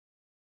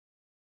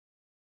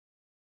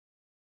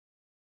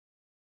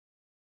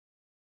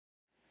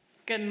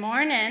Good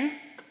morning.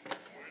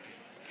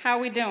 How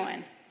are we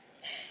doing?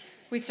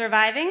 We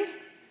surviving?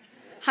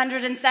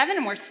 107,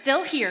 and we're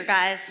still here,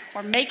 guys.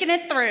 We're making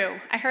it through.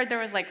 I heard there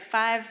was like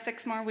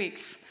 5-6 more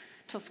weeks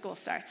till school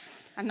starts.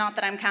 Not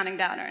that I'm counting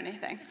down or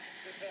anything.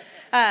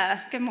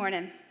 Good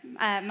morning.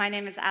 My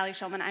name is Allie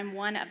Shulman. I'm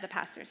one of the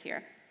pastors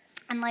here.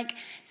 And like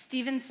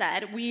Stephen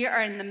said, we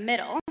are in the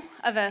middle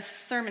of a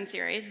sermon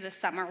series this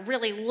summer,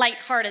 really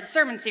lighthearted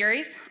sermon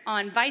series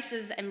on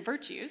vices and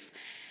virtues.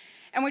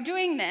 And we're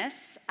doing this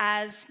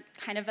as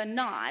kind of a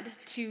nod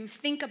to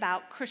think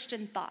about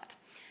Christian thought.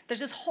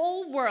 There's this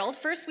whole world.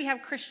 First, we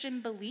have Christian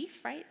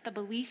belief, right? The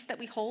beliefs that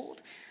we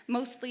hold.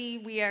 Mostly,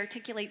 we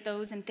articulate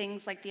those in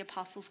things like the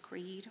Apostles'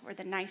 Creed or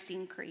the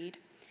Nicene Creed.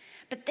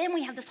 But then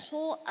we have this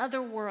whole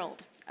other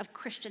world of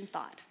Christian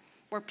thought,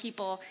 where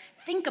people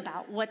think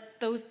about what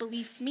those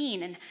beliefs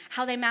mean and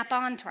how they map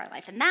onto our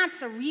life. And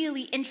that's a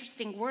really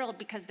interesting world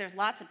because there's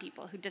lots of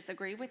people who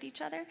disagree with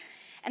each other,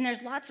 and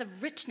there's lots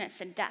of richness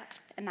and depth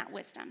in that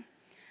wisdom.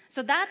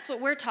 So that's what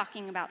we're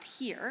talking about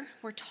here.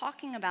 We're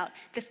talking about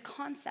this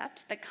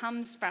concept that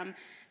comes from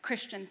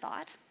Christian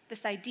thought,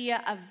 this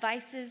idea of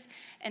vices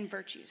and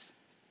virtues.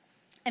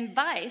 And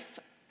vice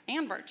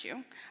and virtue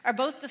are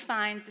both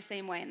defined the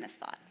same way in this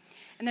thought.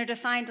 And they're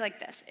defined like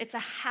this. It's a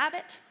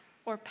habit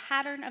or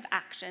pattern of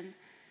action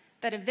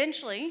that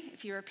eventually,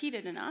 if you repeat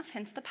it enough,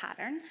 hence the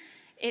pattern,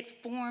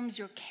 it forms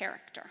your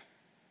character.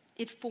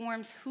 It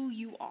forms who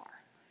you are.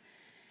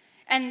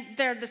 And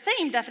they're the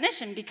same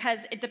definition because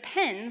it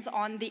depends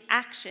on the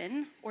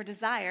action or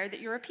desire that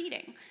you're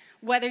repeating,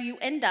 whether you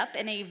end up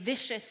in a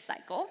vicious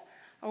cycle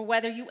or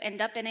whether you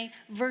end up in a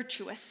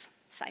virtuous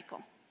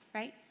cycle,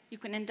 right? You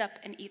can end up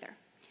in either.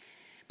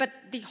 But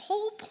the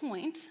whole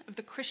point of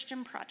the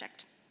Christian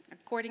project,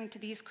 according to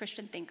these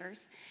Christian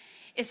thinkers,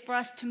 is for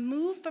us to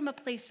move from a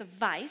place of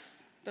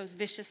vice, those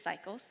vicious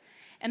cycles,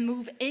 and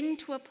move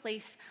into a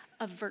place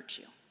of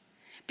virtue.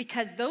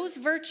 Because those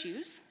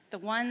virtues, the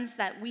ones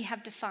that we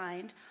have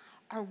defined,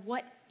 are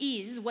what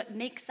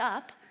makes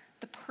up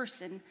the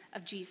person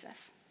of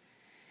Jesus.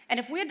 And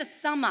if we had to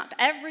sum up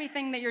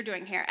everything that you're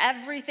doing here,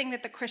 everything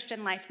that the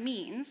Christian life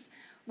means,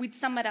 we'd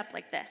sum it up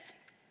like this.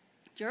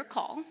 Your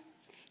call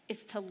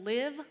is to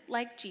live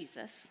like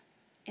Jesus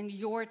in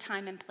your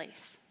time and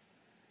place,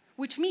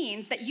 which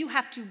means that you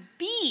have to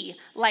be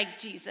like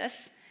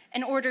Jesus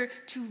in order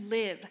to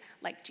live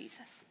like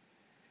Jesus.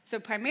 So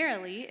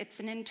primarily,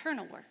 it's an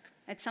internal work.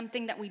 It's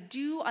something that we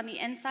do on the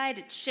inside.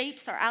 It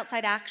shapes our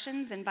outside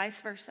actions and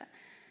vice versa.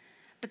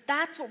 But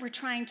that's what we're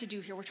trying to do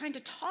here. We're trying to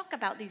talk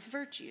about these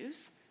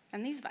virtues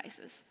and these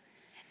vices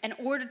in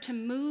order to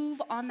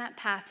move on that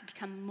path to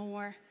become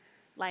more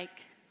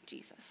like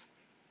Jesus.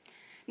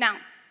 Now,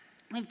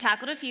 we've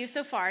tackled a few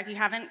so far. If you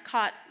haven't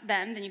caught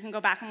them, then you can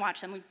go back and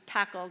watch them. We've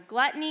tackled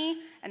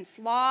gluttony and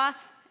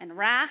sloth and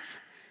wrath.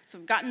 So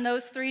we've gotten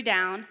those 3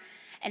 down.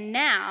 And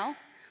now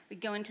we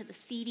go into the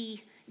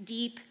seedy,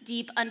 deep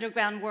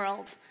underground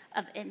world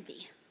of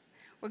envy.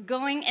 We're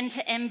going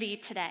into envy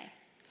today.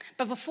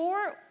 But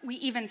before we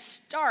even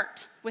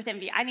start with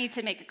envy, I need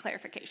to make a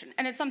clarification.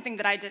 And it's something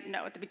that I didn't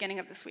know at the beginning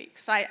of this week.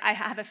 So I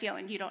have a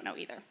feeling you don't know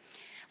either.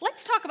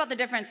 Let's talk about the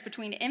difference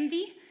between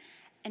envy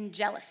and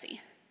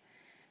jealousy.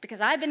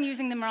 Because I've been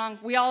using them wrong.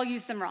 We all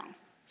use them wrong.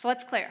 So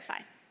let's clarify.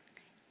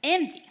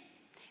 Envy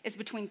is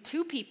between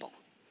 2 people,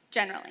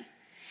 generally.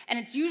 And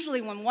it's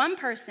usually when one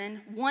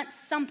person wants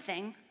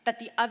something that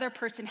the other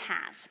person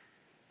has.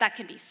 That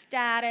can be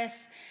status,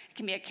 it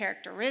can be a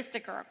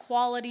characteristic or a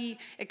quality,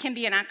 it can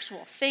be an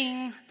actual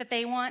thing that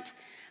they want,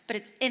 but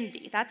it's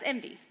envy. That's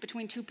envy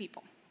between 2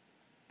 people.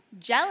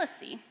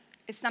 Jealousy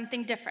is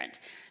something different.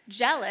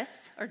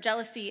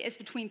 Jealousy is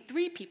between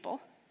 3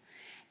 people.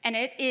 And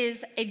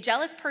a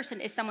jealous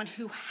person is someone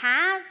who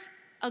has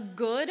a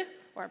good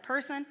or a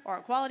person or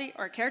a quality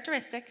or a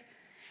characteristic,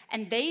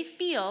 and they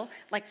feel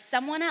like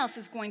someone else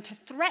is going to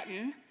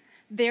threaten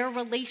their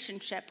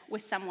relationship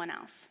with someone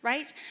else,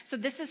 right? So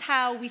this is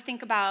how we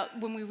think about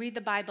when we read the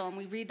Bible and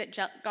we read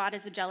that God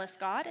is a jealous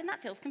God, and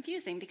that feels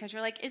confusing because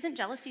you're like, isn't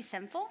jealousy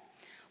sinful?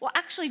 Well,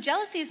 actually,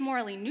 jealousy is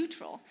morally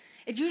neutral.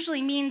 It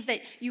usually means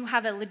that you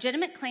have a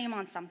legitimate claim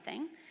on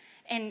something,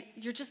 and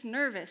you're just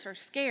nervous or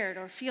scared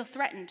or feel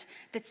threatened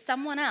that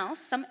someone else,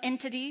 some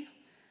entity,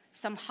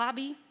 some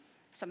hobby,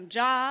 some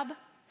job,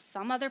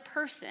 some other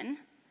person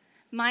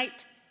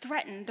might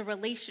threaten the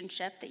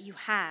relationship that you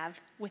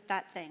have with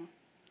that thing.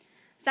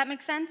 Does that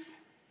make sense?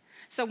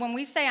 So when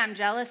we say I'm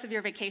jealous of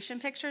your vacation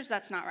pictures,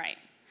 that's not right.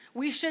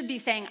 We should be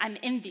saying I'm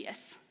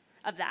envious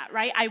of that,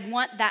 right? I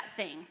want that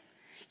thing.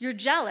 You're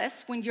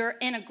jealous when you're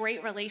in a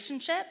great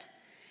relationship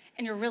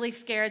and you're really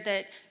scared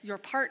that your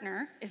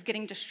partner is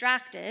getting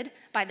distracted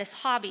by this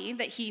hobby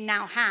that he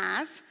now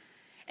has,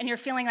 and you're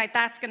feeling like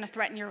that's going to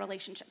threaten your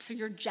relationship. So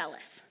you're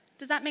jealous.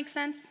 Does that make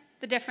sense?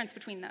 The difference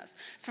between those.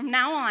 From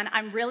now on,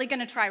 I'm really going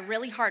to try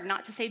really hard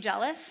not to say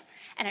jealous,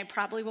 and I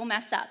probably will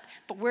mess up.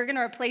 But we're going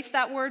to replace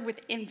that word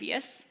with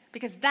envious,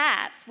 because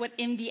that's what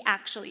envy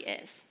actually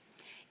is.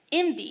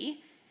 Envy,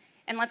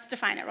 and let's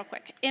define it real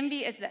quick. Envy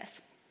is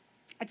this.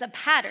 It's a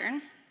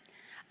pattern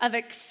of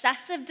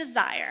excessive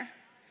desire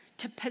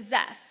to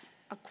possess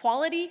a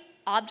quality,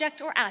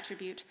 object, or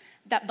attribute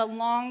that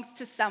belongs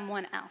to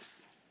someone else.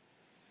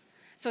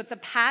 So it's a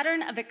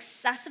pattern of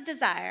excessive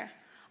desire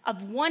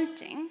of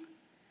wanting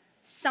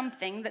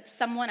something that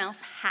someone else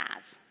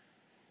has.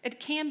 It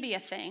can be a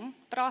thing,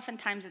 but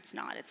oftentimes it's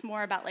not. It's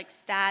more about like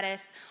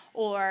status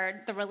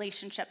or the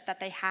relationship that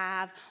they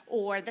have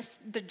or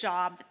the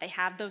job that they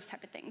have, those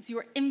type of things. You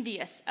are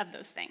envious of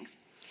those things.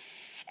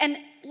 And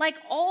like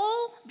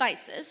all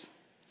vices,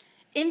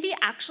 envy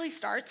actually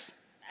starts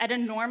at a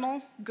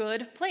normal,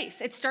 good place.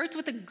 It starts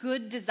with a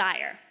good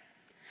desire.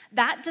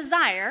 That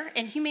desire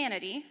in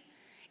humanity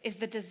is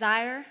the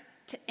desire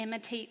to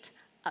imitate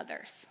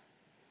others.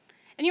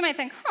 And you might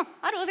think,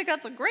 I don't think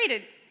that's a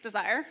great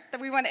desire,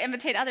 that we want to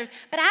imitate others.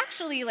 But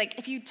actually, like,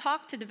 if you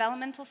talk to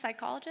developmental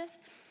psychologists,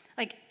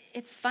 like,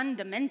 it's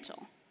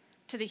fundamental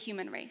to the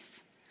human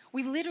race.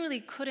 We literally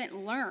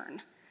couldn't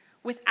learn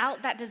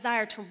without that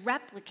desire to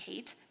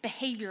replicate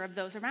behavior of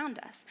those around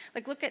us.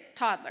 Like, look at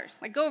toddlers.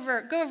 Like, go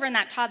over in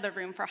that toddler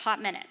room for a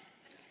hot minute,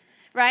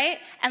 right?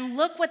 And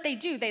look what they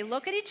do. They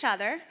look at each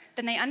other,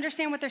 then they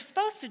understand what they're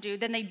supposed to do,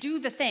 then they do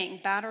the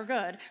thing, bad or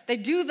good. They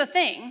do the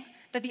thing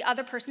that the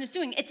other person is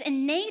doing. It's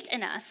innate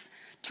in us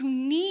to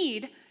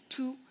need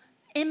to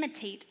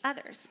imitate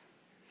others.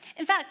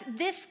 In fact,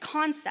 this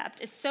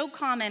concept is so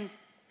common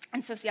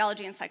in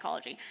sociology and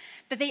psychology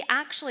that they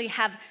actually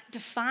have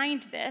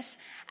defined this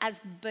as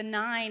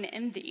benign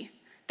envy.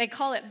 They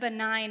call it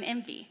benign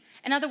envy.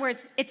 In other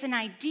words, it's an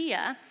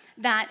idea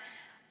that,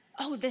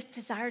 this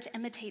desire to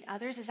imitate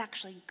others is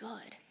actually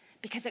good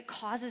because it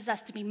causes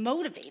us to be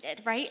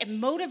motivated, right? It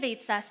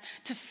motivates us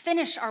to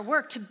finish our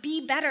work, to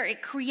be better.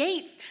 It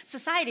creates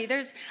society.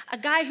 There's a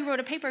guy who wrote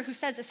a paper who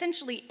says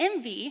essentially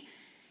envy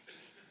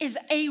is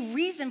a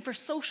reason for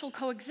social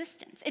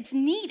coexistence. It's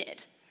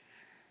needed.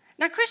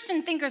 Now,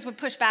 Christian thinkers would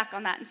push back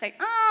on that and say,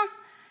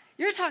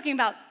 you're talking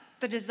about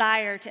the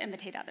desire to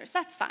imitate others.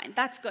 That's fine.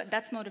 That's good.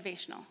 That's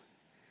motivational.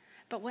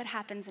 But what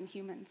happens in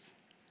humans?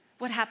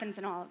 What happens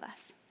in all of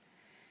us?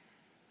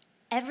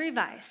 Every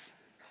vice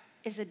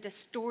is a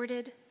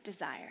distorted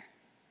desire.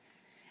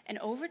 And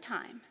over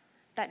time,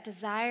 that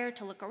desire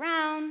to look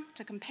around,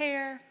 to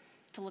compare,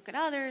 to look at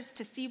others,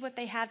 to see what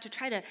they have, to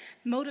try to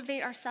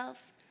motivate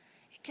ourselves,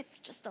 it gets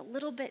just a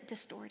little bit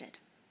distorted.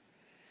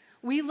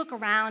 We look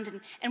around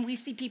and we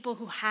see people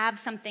who have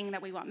something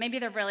that we want. Maybe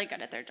they're really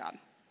good at their job.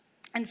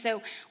 And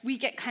so we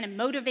get kind of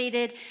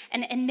motivated,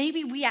 and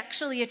maybe we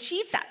actually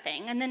achieve that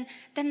thing. And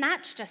then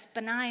that's just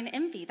benign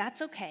envy.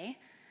 That's okay.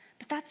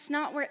 But that's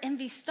not where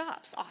envy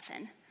stops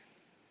often.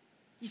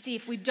 You see,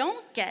 if we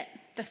don't get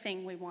the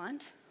thing we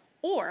want,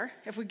 or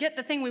if we get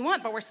the thing we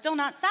want but we're still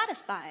not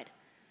satisfied,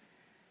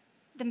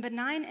 then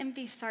benign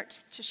envy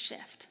starts to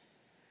shift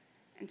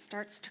and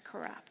starts to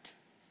corrupt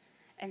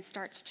and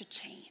starts to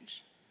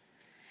change.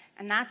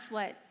 And that's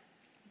what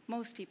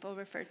most people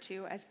refer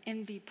to as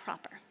envy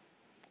proper,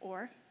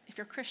 or, if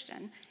you're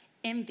Christian,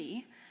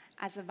 envy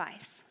as a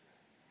vice.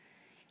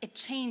 It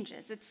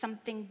changes. It's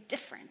something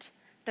different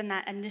than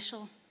that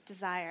initial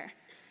desire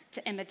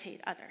to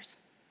imitate others.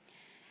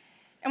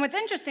 And what's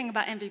interesting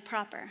about envy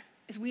proper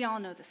is we all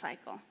know the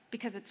cycle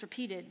because it's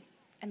repeated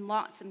in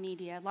lots of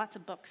media, lots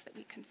of books that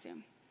we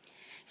consume.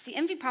 See,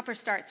 envy proper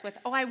starts with,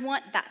 I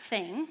want that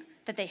thing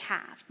that they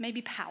have,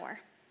 maybe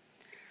power.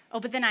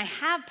 But then I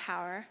have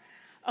power.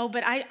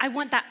 But I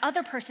want that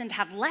other person to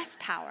have less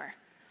power.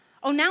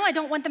 Now I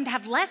don't want them to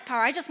have less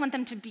power. I just want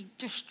them to be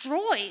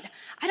destroyed.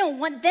 I don't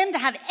want them to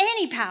have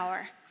any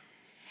power.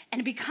 And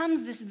it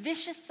becomes this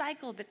vicious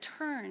cycle that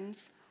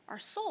turns our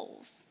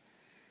souls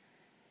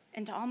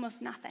into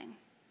almost nothing.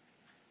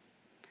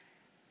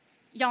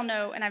 Y'all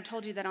know, and I've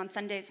told you that on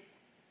Sundays,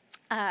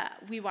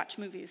 we watch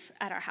movies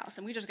at our house,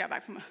 and we just got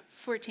back from a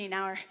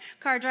 14-hour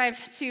car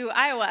drive to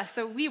Iowa,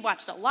 so we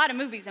watched a lot of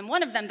movies, and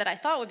one of them that I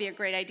thought would be a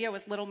great idea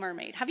was Little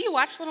Mermaid. Have you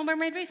watched Little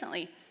Mermaid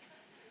recently?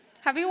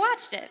 Have you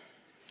watched it?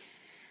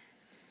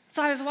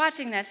 So I was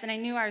watching this, and I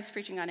knew I was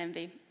preaching on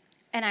envy,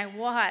 and I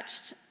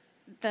watched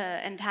the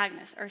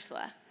antagonist,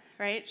 Ursula,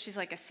 right? She's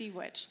like a sea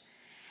witch.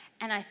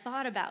 And I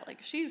thought about,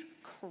 she's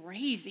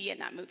crazy in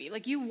that movie.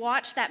 You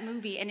watch that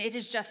movie, and it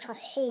is just her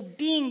whole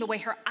being, the way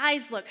her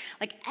eyes look,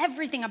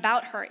 everything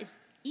about her is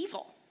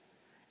evil.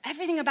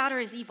 Everything about her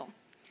is evil.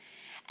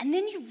 And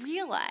then you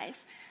realize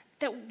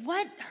that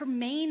what her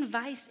main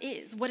vice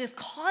is, what is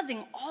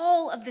causing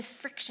all of this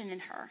friction in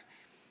her,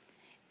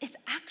 is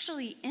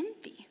actually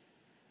envy,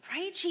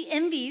 right? She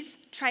envies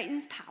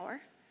Triton's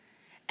power.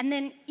 And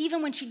then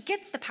even when she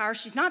gets the power,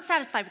 she's not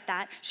satisfied with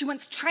that. She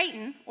wants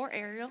Triton, or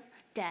Ariel,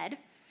 dead.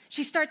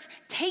 She starts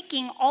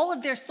taking all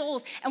of their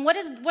souls. And what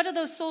do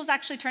those souls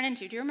actually turn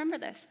into? Do you remember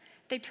this?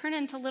 They turn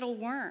into little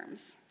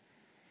worms.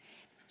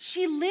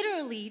 She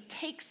literally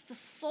takes the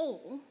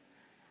soul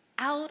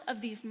out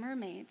of these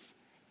mermaids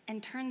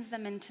and turns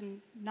them into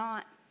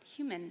not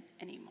human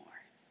anymore.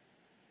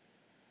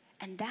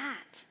 And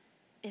that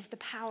is the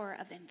power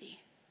of envy.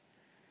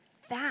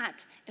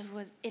 That is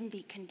what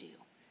envy can do.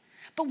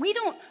 But we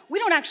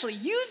don't actually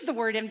use the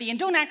word envy and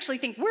don't actually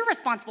think we're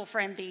responsible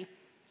for envy,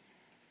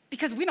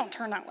 because we don't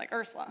turn out like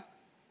Ursula.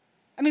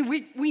 I mean,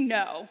 we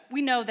know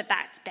that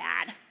that's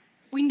bad.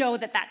 We know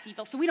that that's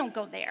evil, so we don't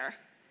go there.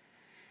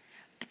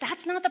 But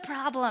that's not the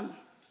problem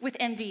with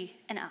envy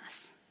and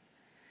us.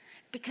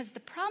 Because the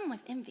problem with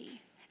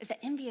envy is that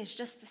envy is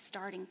just the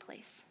starting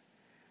place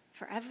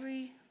for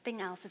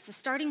everything else. It's the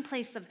starting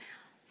place of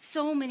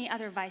so many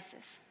other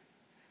vices.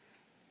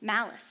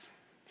 Malice,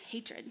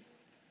 hatred,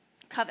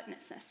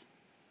 covetousness,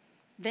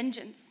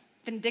 vengeance,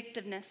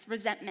 vindictiveness,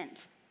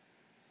 resentment,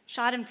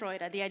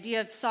 schadenfreude, the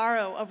idea of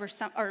sorrow over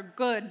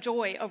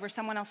joy over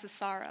someone else's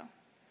sorrow.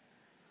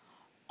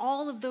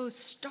 All of those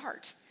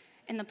start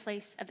in the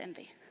place of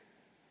envy.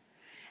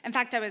 In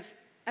fact, I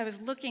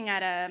was looking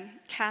at a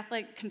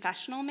Catholic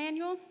confessional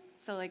manual,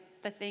 so like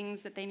the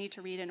things that they need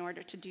to read in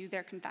order to do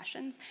their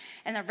confessions,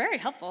 and they're very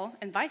helpful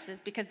in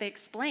vices because they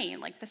explain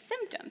like the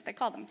symptoms, they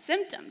call them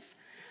symptoms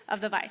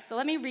of the vice. So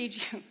let me read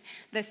you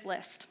this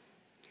list.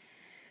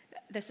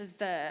 This is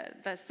the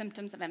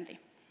symptoms of envy.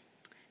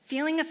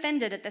 Feeling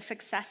offended at the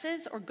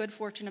successes or good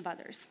fortune of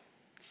others,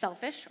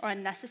 selfish or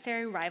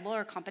unnecessary rival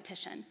or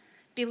competition,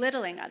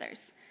 belittling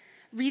others,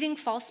 reading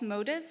false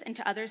motives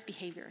into others'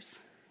 behaviors,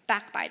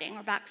 backbiting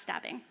or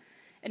backstabbing,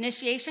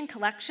 initiation,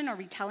 collection, or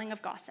retelling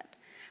of gossip,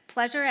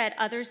 pleasure at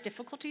others'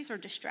 difficulties or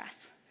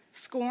distress,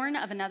 scorn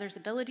of another's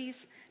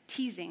abilities,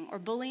 teasing or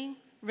bullying,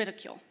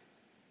 ridicule.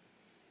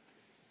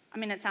 I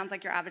mean, it sounds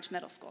like your average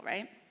middle school,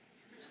 right?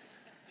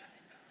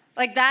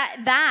 Like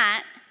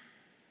that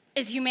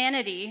is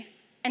humanity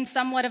in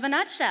somewhat of a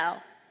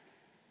nutshell.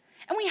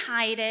 And we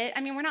hide it. I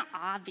mean, we're not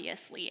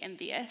obviously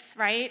envious,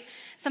 right?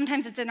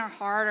 Sometimes it's in our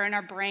heart or in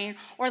our brain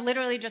or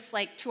literally just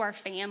like to our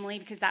family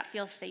because that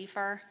feels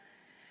safer.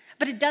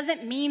 But it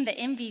doesn't mean that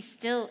envy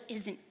still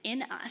isn't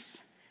in us,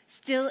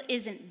 still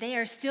isn't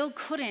there, still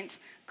couldn't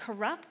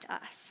corrupt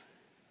us.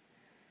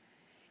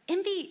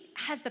 Envy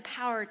has the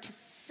power to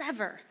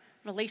sever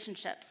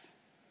relationships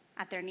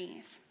at their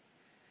knees.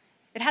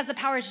 It has the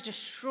power to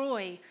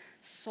destroy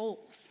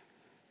souls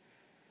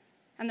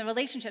and the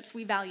relationships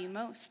we value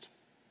most,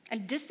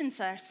 and distance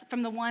us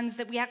from the ones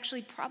that we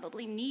actually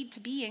probably need to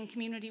be in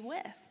community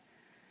with.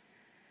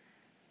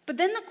 But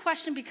then the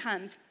question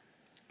becomes,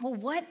 well,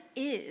 what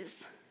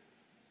is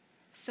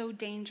so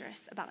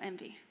dangerous about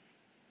envy?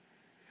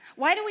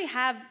 Why do we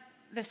have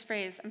this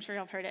phrase, I'm sure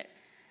you've heard it,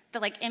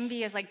 that like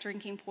envy is like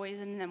drinking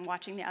poison and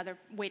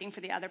waiting for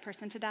the other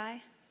person to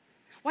die?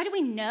 Why do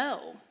we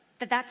know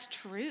that that's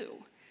true?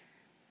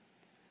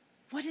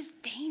 What is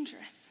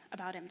dangerous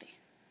about envy?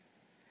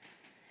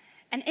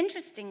 And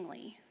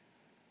interestingly,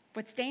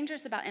 what's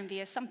dangerous about envy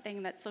is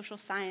something that social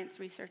science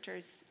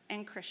researchers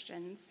and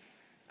Christians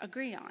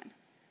agree on.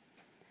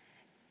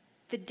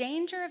 The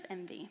danger of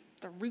envy,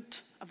 the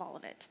root of all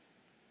of it,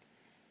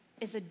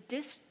 is a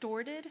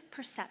distorted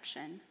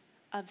perception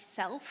of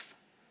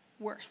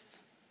self-worth.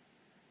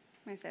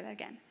 Let me say that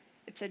again.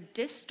 It's a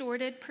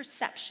distorted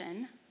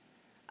perception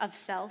of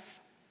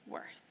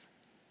self-worth.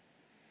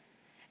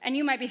 And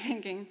you might be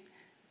thinking,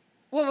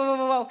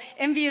 whoa,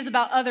 envy is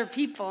about other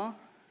people.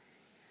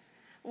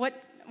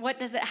 What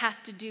does it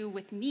have to do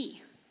with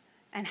me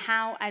and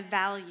how I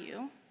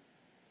value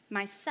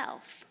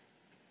myself?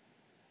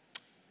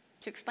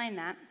 To explain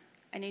that,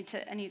 I need to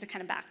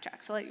kind of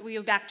backtrack. So will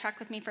you backtrack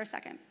with me for a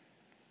second?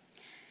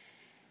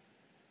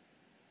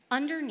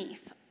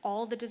 Underneath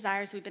all the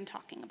desires we've been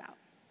talking about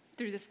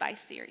through this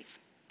Vice series,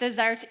 the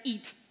desire to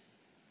eat,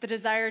 the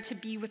desire to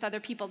be with other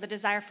people, the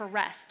desire for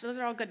rest, those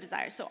are all good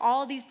desires. So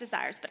all these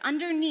desires, but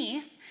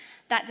underneath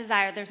that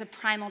desire, there's a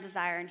primal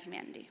desire in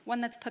humanity,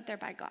 one that's put there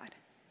by God,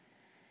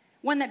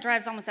 one that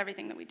drives almost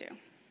everything that we do.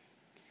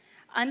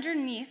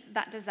 Underneath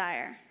that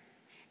desire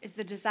is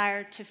the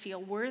desire to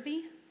feel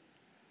worthy,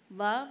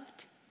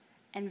 loved,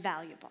 and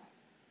valuable.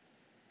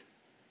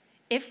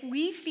 If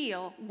we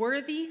feel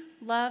worthy,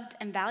 loved,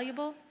 and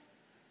valuable,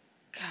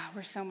 God,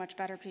 we're so much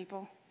better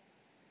people.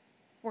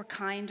 We're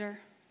kinder.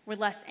 We're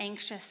less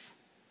anxious.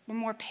 We're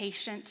more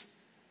patient.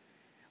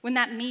 When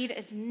that need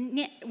is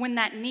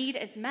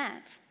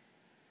met,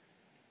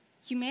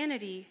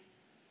 humanity,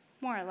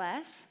 more or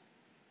less,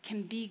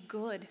 can be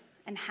good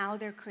and how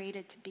they're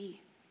created to be.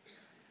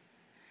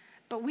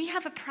 But we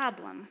have a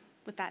problem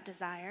with that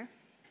desire.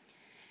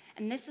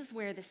 And this is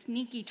where the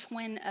sneaky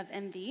twin of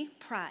envy,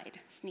 pride,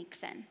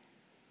 sneaks in.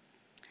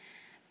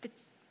 The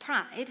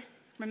pride,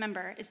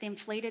 remember, is the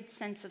inflated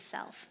sense of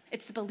self.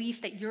 It's the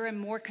belief that you're in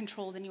more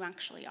control than you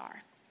actually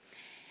are.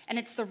 And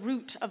it's the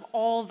root of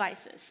all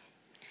vices.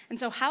 And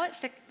so how it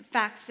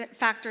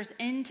factors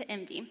into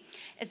envy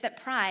is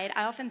that pride,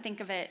 I often think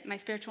of it, my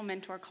spiritual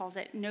mentor calls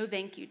it no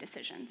thank you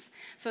decisions.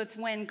 So it's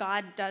when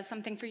God does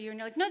something for you and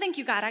you're like, no thank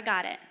you, God, I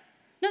got it.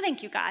 No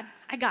thank you, God,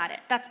 I got it.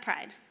 That's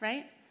pride,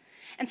 right?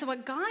 And so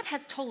what God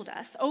has told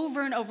us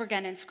over and over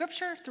again in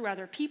Scripture, through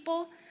other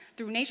people,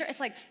 through nature, it's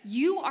like,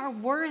 you are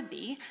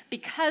worthy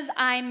because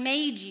I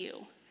made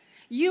you.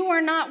 You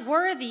are not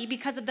worthy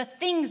because of the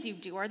things you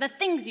do or the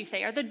things you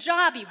say or the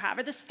job you have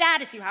or the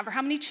status you have or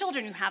how many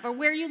children you have or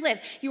where you live.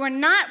 You are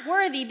not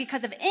worthy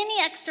because of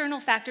any external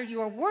factor.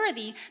 You are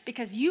worthy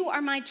because you are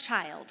my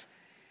child.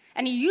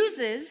 And he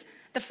uses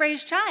the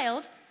phrase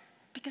child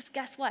because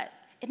guess what?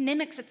 it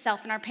mimics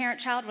itself in our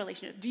parent-child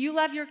relationship. Do you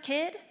love your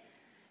kid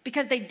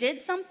because they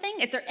did something?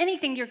 Is there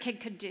anything your kid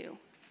could do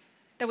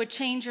that would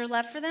change your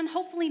love for them?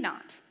 Hopefully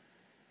not.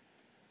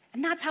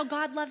 And that's how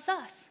God loves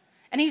us.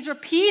 And he's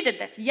repeated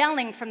this,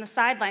 yelling from the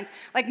sidelines,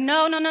 like,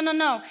 no.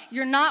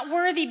 You're not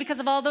worthy because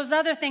of all those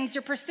other things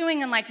you're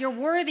pursuing in life. You're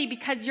worthy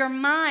because you're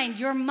mine.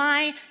 You're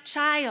my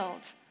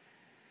child.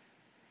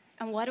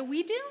 And what do?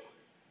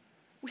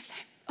 We say,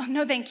 oh,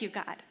 no, thank you,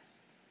 God.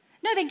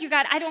 No, thank you,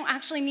 God. I don't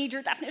actually need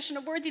your definition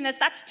of worthiness.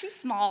 That's too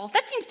small.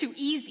 That seems too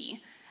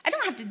easy. I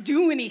don't have to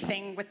do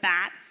anything with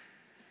that.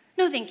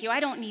 No, thank you. I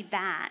don't need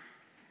that.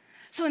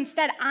 So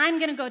instead, I'm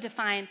going to go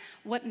define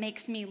what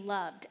makes me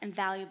loved and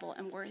valuable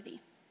and worthy.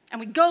 And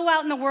we go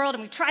out in the world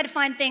and we try to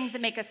find things that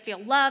make us feel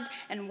loved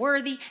and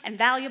worthy and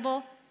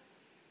valuable.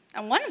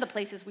 And one of the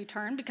places we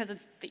turn, because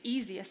it's the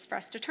easiest for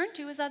us to turn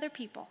to, is other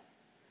people.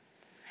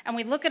 And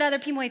we look at other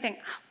people and we think,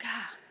 oh,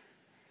 God,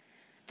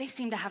 they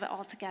seem to have it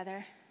all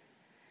together.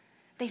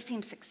 They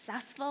seem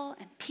successful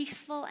and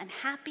peaceful and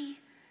happy.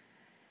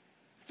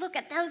 Look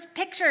at those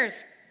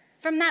pictures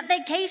from that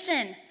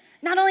vacation.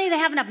 Not only do they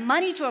have enough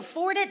money to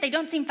afford it, they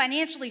don't seem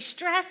financially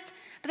stressed,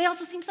 but they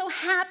also seem so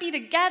happy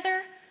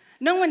together.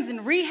 No one's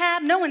in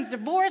rehab, no one's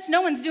divorced,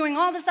 no one's doing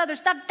all this other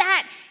stuff.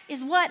 That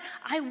is what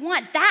I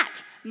want.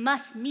 That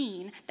must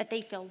mean that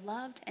they feel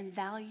loved and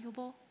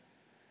valuable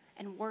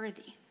and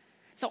worthy.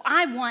 So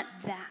I want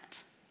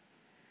that.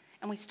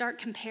 And we start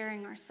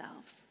comparing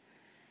ourselves.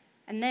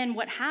 And then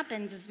what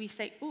happens is we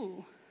say,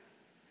 ooh,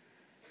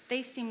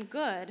 they seem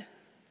good,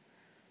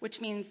 which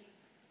means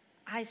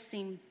I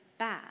seem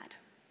bad.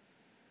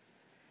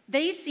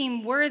 They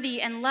seem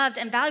worthy and loved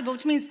and valuable,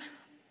 which means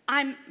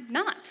I'm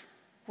not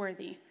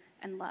worthy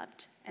and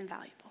loved and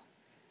valuable.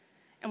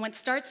 And what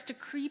starts to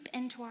creep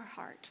into our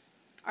heart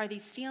are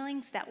these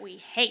feelings that we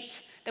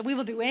hate, that we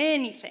will do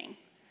anything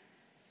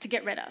to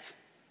get rid of,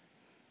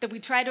 that we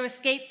try to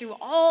escape through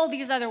all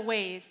these other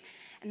ways.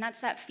 And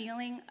that's that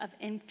feeling of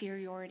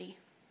inferiority,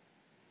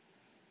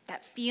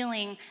 that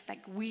feeling like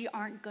we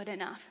aren't good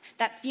enough,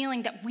 that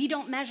feeling that we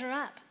don't measure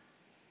up,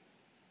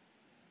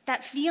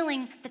 that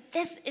feeling that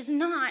this is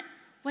not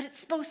what it's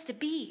supposed to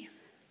be.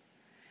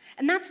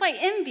 And that's why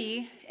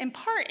envy, in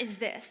part, is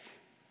this.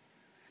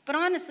 But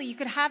honestly, you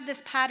could have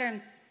this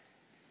pattern,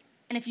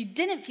 and if you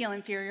didn't feel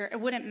inferior, it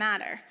wouldn't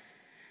matter.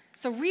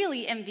 So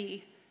really,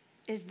 envy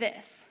is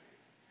this.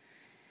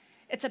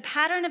 It's a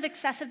pattern of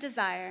excessive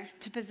desire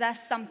to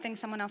possess something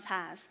someone else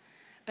has,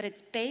 but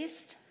it's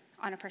based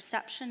on a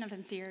perception of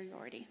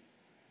inferiority.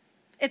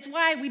 It's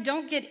why we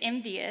don't get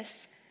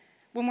envious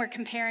when we're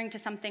comparing to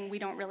something we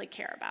don't really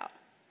care about.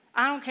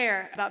 I don't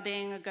care about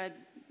being a good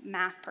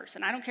math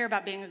person. I don't care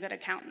about being a good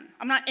accountant.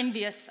 I'm not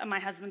envious of my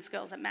husband's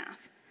skills at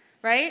math,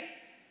 right?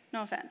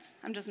 No offense,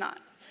 I'm just not.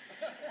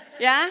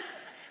 Yeah?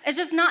 It's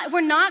just not,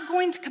 we're not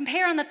going to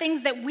compare on the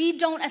things that we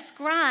don't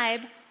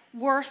ascribe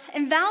worth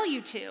and value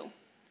to.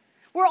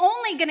 We're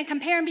only going to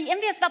compare and be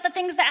envious about the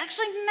things that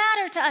actually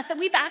matter to us, that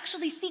we've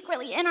actually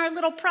secretly in our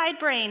little pride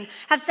brain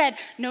have said,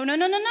 no.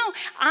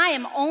 I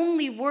am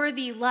only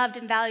worthy, loved,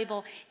 and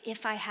valuable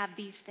if I have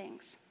these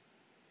things.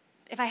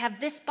 If I have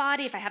this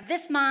body, if I have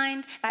this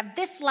mind, if I have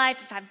this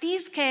life, if I have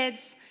these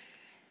kids,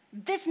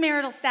 this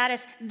marital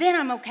status, then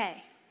I'm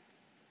okay.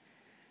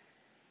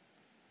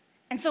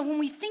 And so when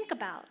we think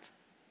about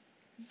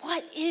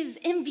what is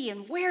envy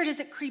and where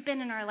does it creep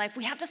in our life,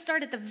 we have to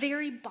start at the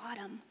very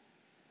bottom,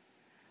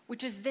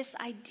 which is this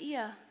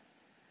idea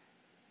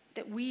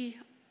that we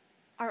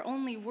are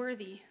only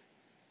worthy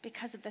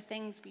because of the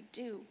things we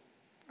do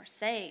or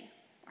say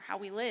or how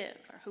we live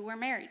or who we're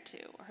married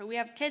to or who we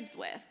have kids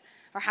with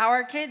or how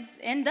our kids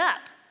end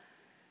up.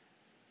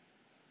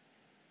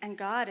 And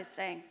God is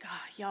saying, God,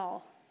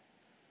 y'all,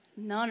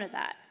 none of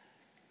that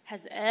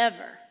has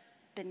ever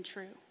been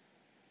true.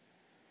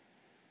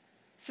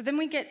 So then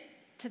we get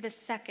to the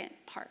second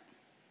part,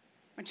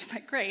 which is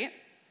like, great,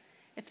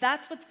 if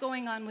that's what's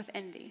going on with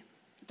envy,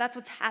 if that's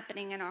what's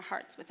happening in our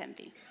hearts with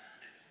envy,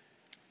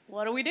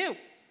 what do we do?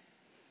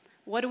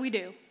 What do we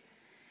do?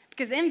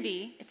 Because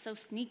envy, it's so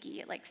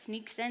sneaky, it like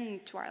sneaks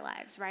into our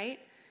lives, right?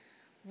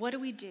 What do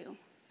we do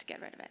to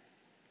get rid of it?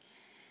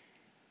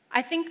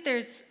 I think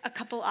there's a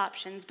couple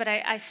options, but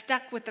I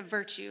stuck with the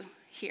virtue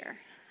here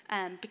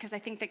because I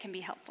think that can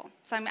be helpful.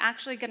 So I'm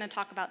actually going to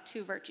talk about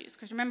two virtues,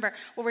 because remember,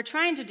 what we're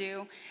trying to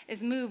do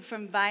is move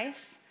from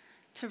vice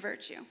to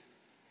virtue.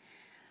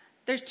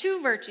 There's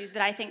two virtues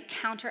that I think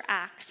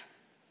counteract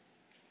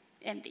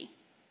envy.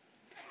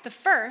 The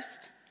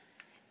first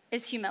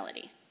is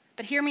humility,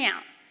 but hear me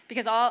out,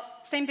 because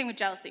same thing with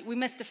jealousy, we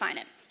misdefine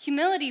it.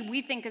 Humility,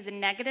 we think, is a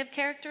negative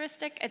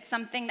characteristic. It's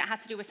something that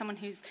has to do with someone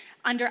who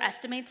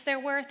underestimates their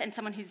worth and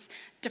someone who's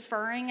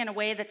deferring in a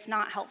way that's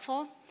not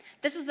helpful.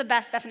 This is the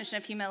best definition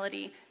of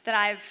humility that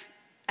I've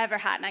ever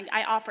had, and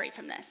I operate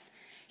from this.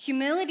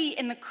 Humility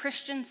in the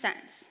Christian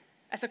sense,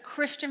 as a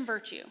Christian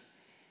virtue,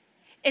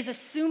 is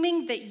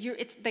assuming that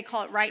they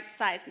call it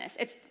right-sizedness.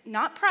 It's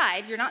not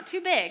pride. You're not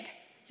too big.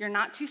 You're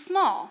not too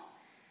small.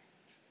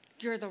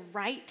 You're the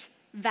right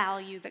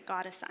value that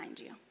God assigned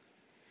you.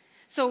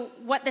 So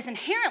what this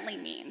inherently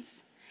means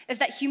is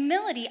that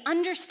humility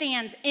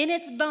understands in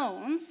its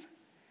bones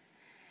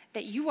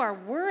that you are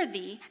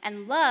worthy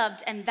and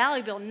loved and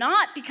valuable,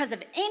 not because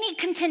of any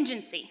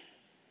contingency.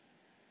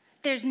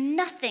 There's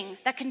nothing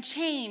that can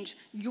change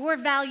your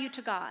value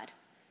to God.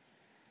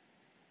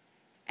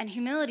 And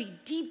humility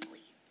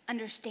deeply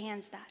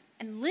understands that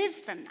and lives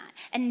from that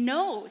and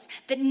knows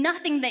that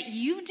nothing that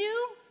you do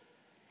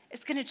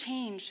is going to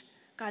change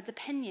God's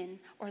opinion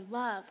or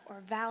love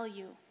or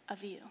value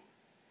of you.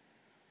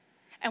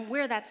 And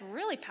where that's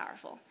really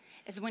powerful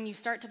is when you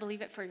start to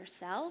believe it for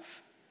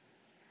yourself,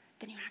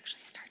 then you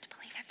actually start to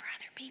believe it for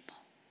other people.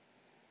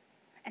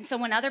 And so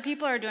when other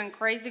people are doing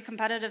crazy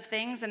competitive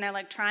things and they're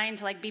like trying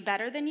to like be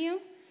better than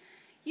you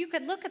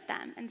could look at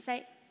them and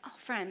say, oh,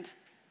 friend,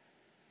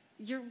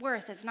 your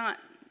worth is not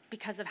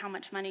because of how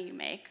much money you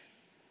make,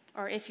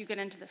 or if you get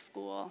into the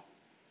school,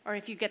 or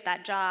if you get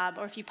that job,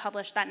 or if you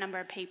publish that number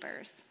of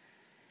papers.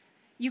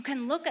 You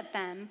can look at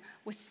them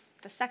with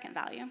the second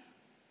value,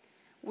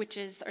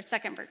 or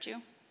second virtue,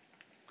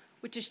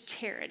 which is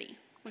charity.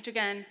 Which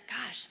again,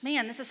 gosh,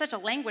 man, this is such a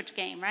language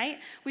game, right?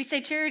 We say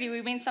charity,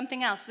 we mean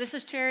something else. This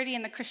is charity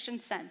in the Christian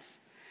sense.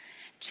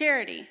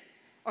 Charity,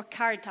 or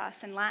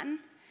caritas in Latin,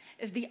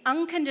 is the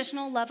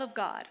unconditional love of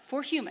God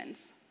for humans,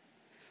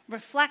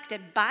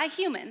 reflected by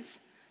humans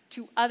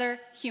to other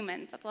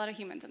humans. That's a lot of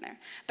humans in there.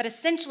 But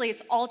essentially,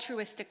 it's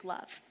altruistic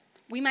love.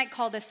 We might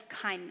call this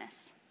kindness.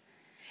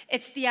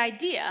 It's the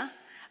idea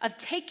of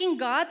taking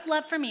God's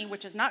love for me,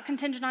 which is not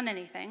contingent on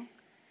anything,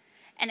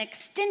 and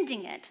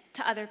extending it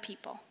to other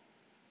people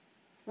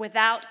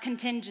without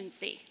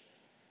contingency.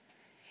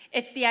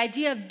 It's the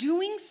idea of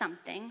doing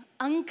something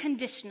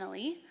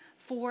unconditionally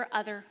for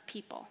other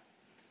people.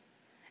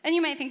 And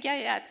you might think,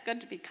 yeah, it's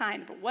good to be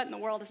kind, but what in the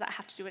world does that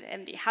have to do with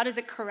envy? How does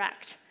it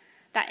correct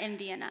that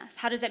envy in us?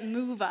 How does it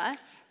move us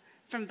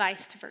from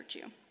vice to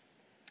virtue?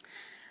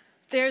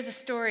 There's a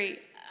story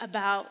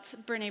about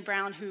Brené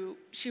Brown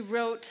she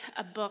wrote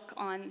a book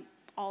on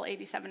all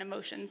 87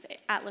 emotions,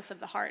 Atlas of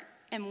the Heart.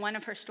 And one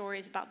of her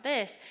stories about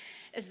this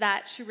is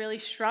that she really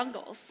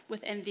struggles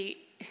with envy,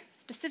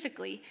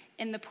 specifically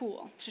in the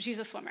pool. So she's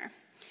a swimmer,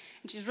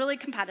 and she's really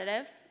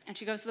competitive, and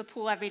she goes to the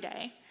pool every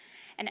day.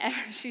 And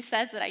she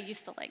says that I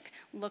used to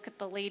look at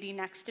the lady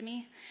next to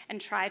me and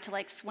try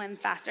to swim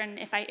faster. And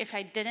if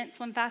I didn't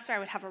swim faster, I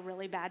would have a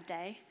really bad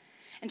day.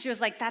 And she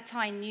was like, that's how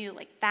I knew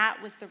that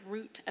was the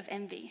root of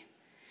envy.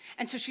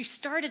 And so she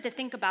started to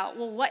think about,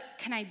 well, what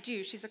can I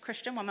do? She's a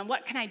Christian woman.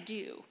 What can I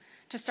do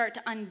to start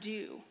to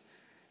undo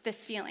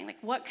this feeling?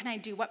 What can I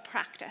do? What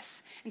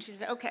practice? And she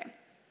said, okay,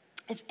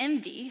 if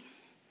envy,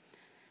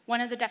 one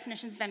of the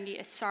definitions of envy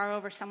is sorrow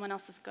over someone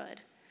else's good.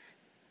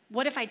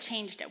 What if I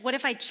changed it? What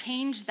if I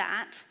changed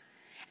that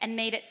and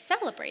made it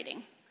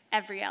celebrating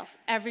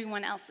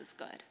everyone else's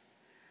good?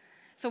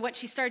 So what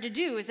she started to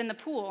do is in the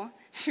pool,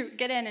 she would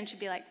get in and she'd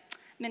be like,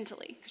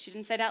 mentally, because she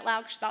didn't say it out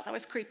loud, she thought that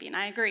was creepy, and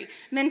I agree.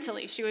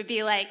 Mentally, she would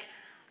be like,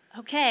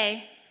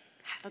 okay,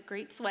 have a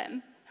great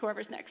swim,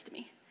 whoever's next to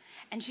me.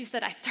 And she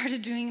said, I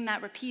started doing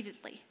that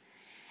repeatedly.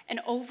 And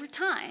over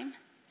time,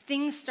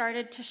 things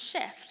started to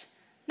shift.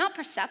 Not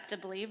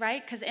perceptibly,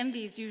 right? Because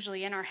envy is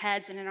usually in our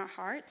heads and in our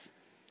hearts.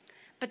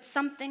 But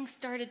something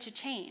started to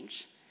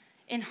change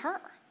in her.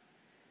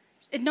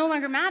 It no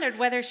longer mattered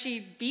whether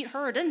she beat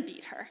her or didn't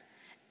beat her.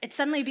 It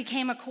suddenly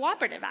became a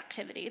cooperative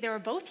activity. They were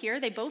both here.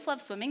 They both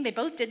loved swimming. They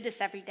both did this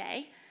every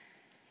day.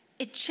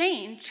 It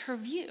changed her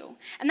view.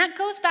 And that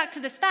goes back to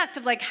this fact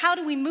of how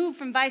do we move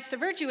from vice to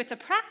virtue? It's a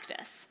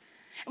practice.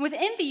 And with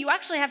envy, you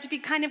actually have to be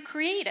kind of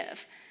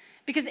creative,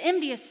 because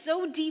envy is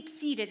so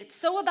deep-seated. It's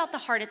so about the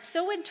heart. It's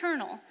so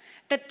internal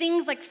that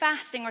things like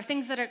fasting or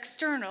things that are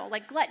external,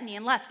 like gluttony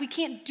and lust, we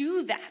can't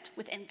do that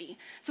with envy.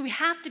 So we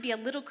have to be a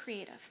little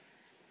creative.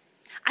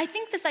 I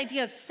think this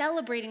idea of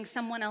celebrating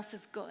someone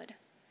else's good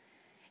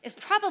is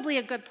probably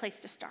a good place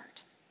to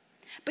start.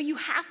 But you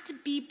have to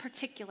be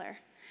particular,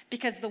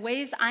 because the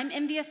ways I'm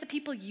envious of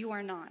people, you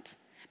are not.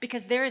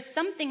 Because there is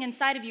something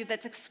inside of you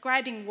that's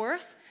ascribing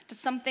worth to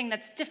something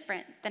that's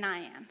different than I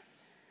am.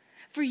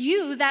 For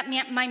you, that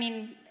might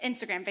mean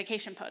Instagram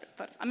vacation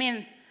photos.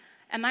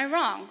 Am I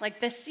wrong?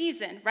 This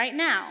season, right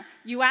now,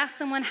 you ask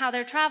someone how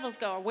their travels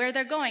go or where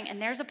they're going,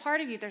 and there's a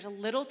part of you, there's a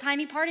little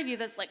tiny part of you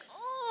that's like,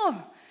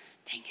 oh,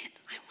 dang it,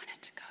 I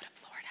wanted to go to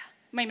Florida.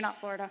 Maybe not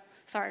Florida.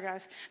 Sorry,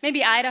 guys.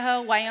 Maybe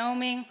Idaho,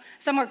 Wyoming,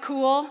 somewhere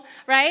cool,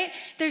 right?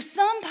 There's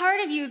some part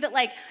of you that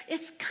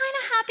is kind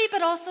of happy,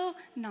 but also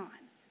not.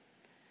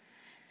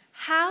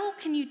 How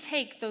can you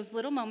take those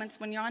little moments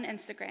when you're on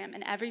Instagram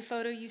and every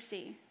photo you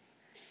see,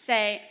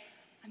 say,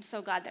 I'm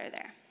so glad they're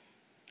there.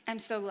 I'm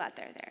so glad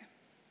they're there.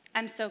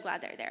 I'm so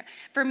glad they're there.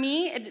 For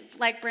me,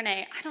 like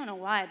Brené, I don't know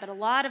why, but a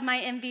lot of my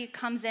envy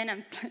comes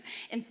in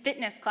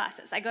fitness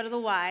classes. I go to the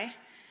Y.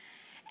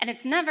 And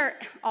it's never,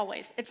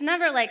 always, it's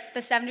never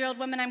the 70-year-old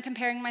woman I'm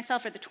comparing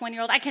myself or the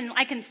 20-year-old. I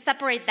can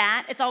separate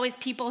that. It's always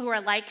people who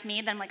are like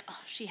me. Then I'm like, oh,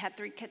 she had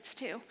 3 kids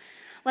too.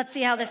 Let's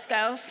see how this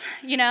goes,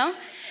 And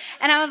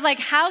I was like,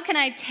 how can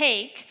I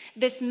take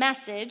this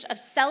message of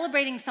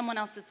celebrating someone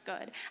else's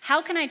good?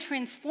 How can I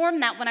transform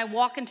that when I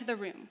walk into the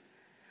room?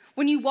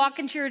 When you walk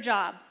into your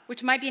job,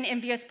 which might be an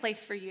envious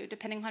place for you,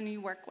 depending on who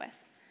you work with.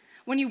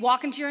 When you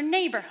walk into your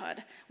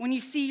neighborhood, when you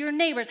see your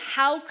neighbors,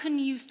 how can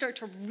you start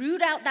to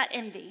root out that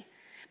envy?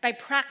 By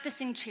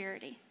practicing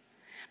charity.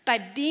 By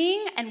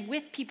being and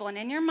with people, and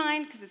in your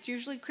mind, because it's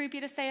usually creepy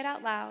to say it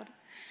out loud,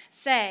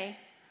 say,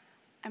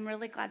 I'm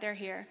really glad they're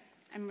here.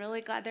 I'm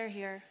really glad they're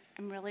here.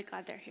 I'm really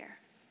glad they're here.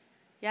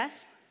 Yes?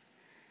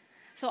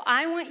 So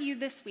I want you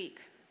this week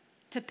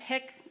to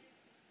pick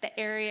the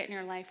area in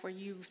your life where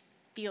you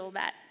feel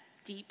that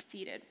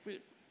deep-seated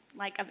root,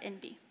 like of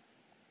envy.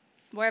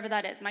 Wherever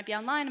that is. It might be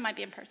online, it might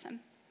be in person.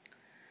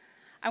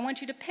 I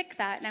want you to pick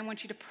that, and I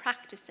want you to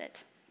practice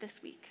it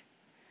this week.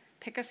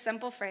 Pick a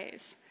simple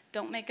phrase.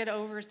 Don't make it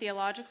over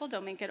theological.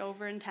 Don't make it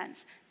over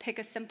intense. Pick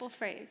a simple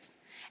phrase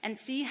and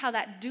see how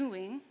that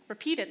doing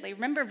repeatedly.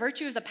 Remember,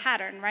 virtue is a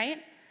pattern, right?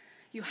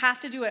 You have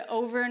to do it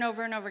over and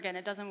over and over again.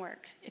 It doesn't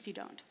work if you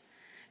don't.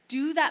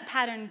 Do that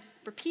pattern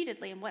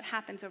repeatedly, and what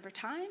happens over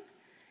time?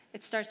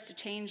 It starts to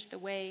change the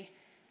way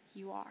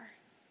you are.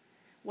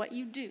 What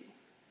you do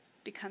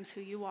becomes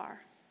who you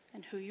are,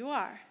 and who you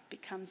are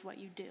becomes what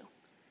you do.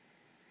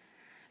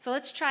 So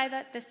let's try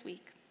that this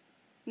week.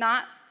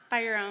 Not by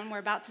your own. We're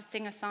about to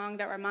sing a song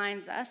that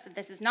reminds us that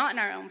this is not in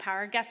our own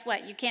power. Guess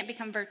what? You can't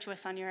become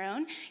virtuous on your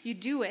own. You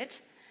do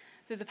it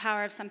through the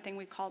power of something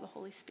we call the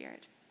Holy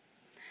Spirit.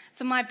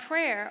 So my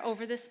prayer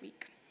over this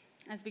week,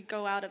 as we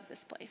go out of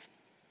this place,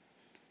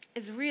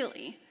 is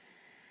really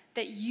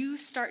that you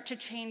start to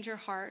change your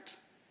heart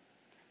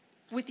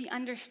with the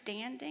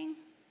understanding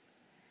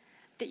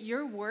that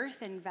your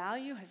worth and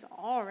value has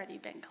already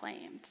been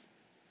claimed.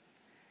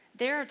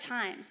 There are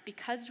times,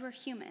 because you're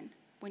human,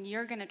 when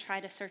you're going to try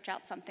to search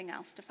out something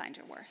else to find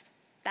your worth.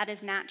 That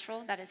is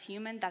natural, that is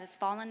human, that is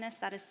fallenness,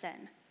 that is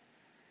sin.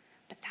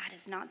 But that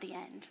is not the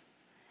end.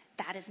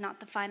 That is not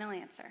the final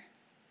answer.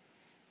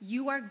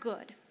 You are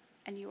good,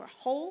 and you are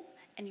whole,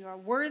 and you are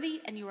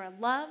worthy, and you are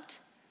loved,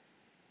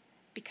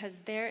 because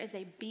there is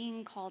a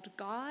being called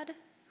God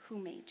who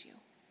made you.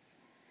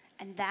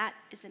 And that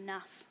is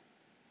enough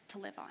to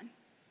live on.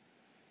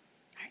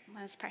 All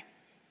right, let's pray.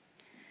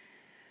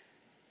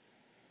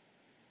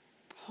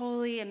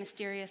 Holy and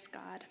mysterious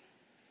God,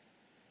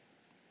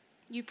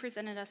 you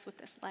presented us with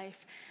this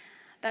life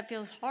that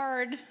feels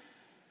hard,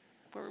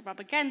 where we're up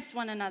against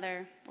one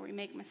another, where we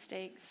make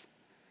mistakes,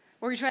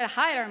 where we try to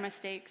hide our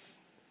mistakes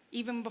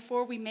even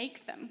before we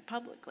make them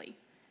publicly.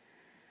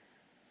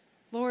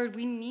 Lord,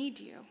 we need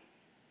you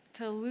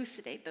to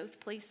elucidate those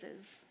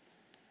places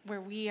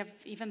where we have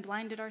even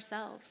blinded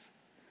ourselves.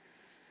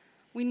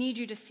 We need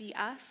you to see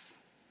us,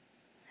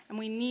 and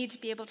we need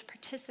to be able to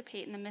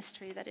participate in the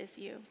mystery that is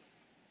you.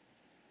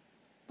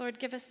 Lord,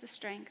 give us the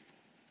strength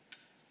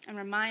and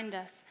remind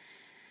us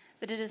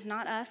that it is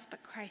not us,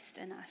 but Christ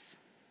in us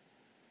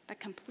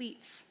that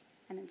completes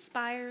and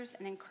inspires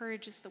and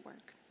encourages the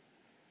work.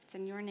 It's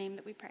in your name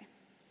that we pray.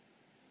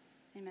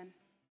 Amen.